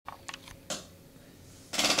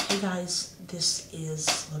guys, this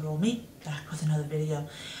is little me back with another video.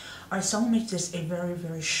 Alright, so I'm going to make this a very,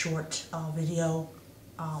 very short video,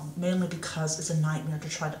 mainly because it's a nightmare to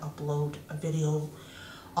try to upload a video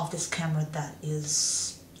off this camera that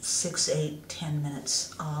is 6, 8, 10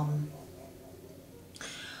 minutes.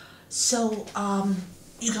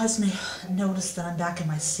 You guys may notice that I'm back in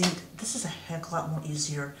my seat. This is a heck of a lot more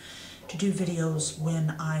easier to do videos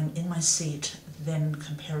when I'm in my seat than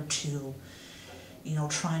compared to, you know,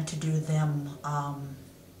 trying to do them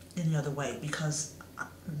in the other way, because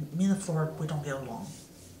me and the floor, we don't get along.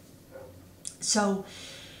 So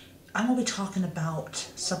I'm going to be talking about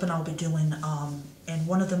something I'll be doing, and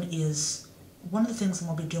one of the things I'm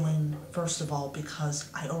going to be doing, first of all,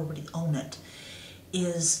 because I already own it,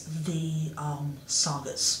 is the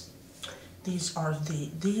sagas. These are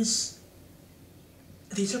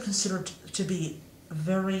considered to be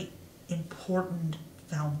very important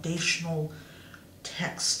foundational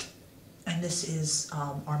text, and this is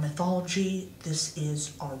our mythology. This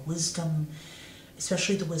is our wisdom,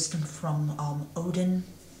 especially the wisdom from Odin,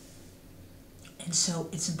 and so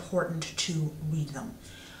it's important to read them.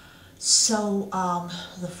 So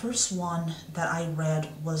the first one that I read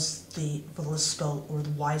was the Voluspo, or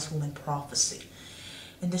the Wise Woman Prophecy,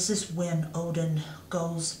 and this is when Odin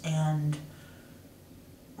goes and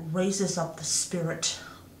raises up the spirit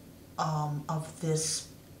of this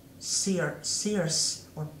seeress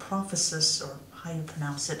or prophetess, or how you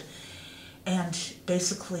pronounce it, and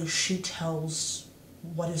basically she tells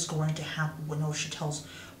what is going to happen. Well, no, she tells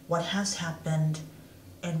what has happened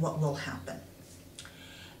and what will happen.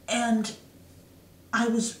 And I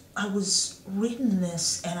was reading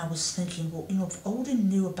this and I was thinking, well, you know, if Odin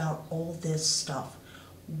knew about all this stuff,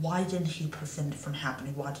 why didn't he prevent it from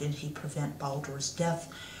happening? Why didn't he prevent Baldur's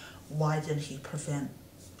death? Why didn't he prevent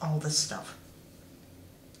all this stuff?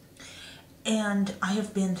 And I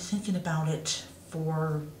have been thinking about it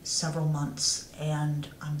for several months, and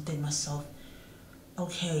I'm thinking to myself,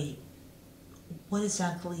 okay, what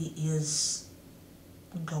exactly is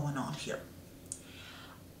going on here?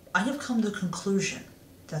 I have come to the conclusion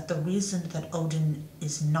that the reason that Odin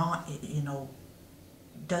is not, you know,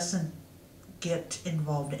 doesn't get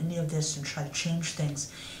involved in any of this and try to change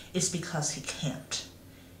things is because he can't.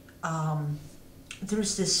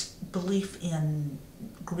 There's this belief in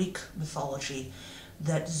Greek mythology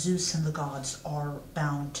that Zeus and the gods are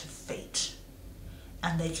bound to fate,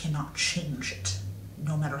 and they cannot change it.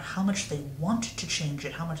 No matter how much they want to change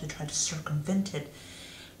it, how much they try to circumvent it,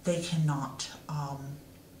 they cannot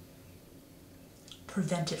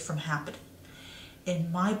prevent it from happening.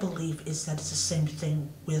 And my belief is that it's the same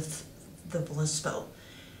thing with the Voluspo.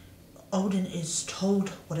 Odin is told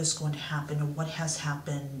what is going to happen and what has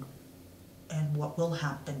happened and what will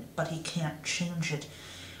happen, but he can't change it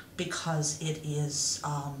because it is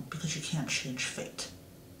because you can't change fate.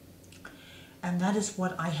 And that is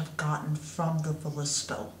what I have gotten from the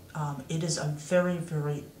Voluspo. It is a very,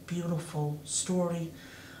 very beautiful story.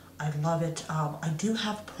 I love it. I do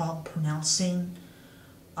have a problem pronouncing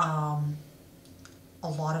a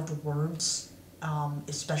lot of the words,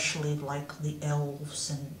 especially like the elves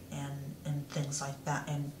and things like that,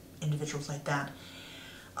 and individuals like that.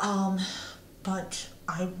 But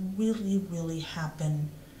I really, really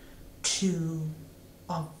happen to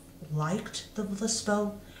liked the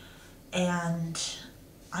Voluspo, and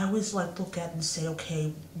I always look at it and say,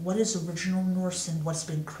 okay, what is original Norse and what's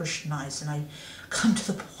been Christianized? And I come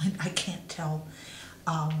to the point I can't tell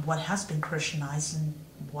what has been Christianized and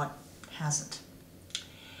what hasn't.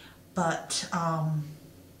 But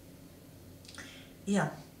yeah,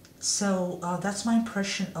 so that's my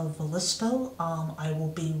impression of Voluspo. I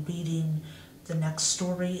will be reading the next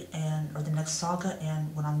story or the next saga,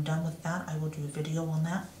 and when I'm done with that, I will do a video on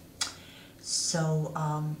that. So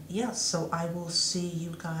yeah, so I will see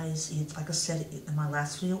you guys, like I said in my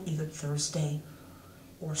last video, either Thursday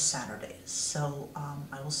or Saturday. So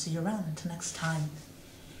I will see you around. Until next time,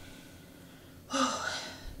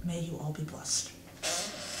 may you all be blessed.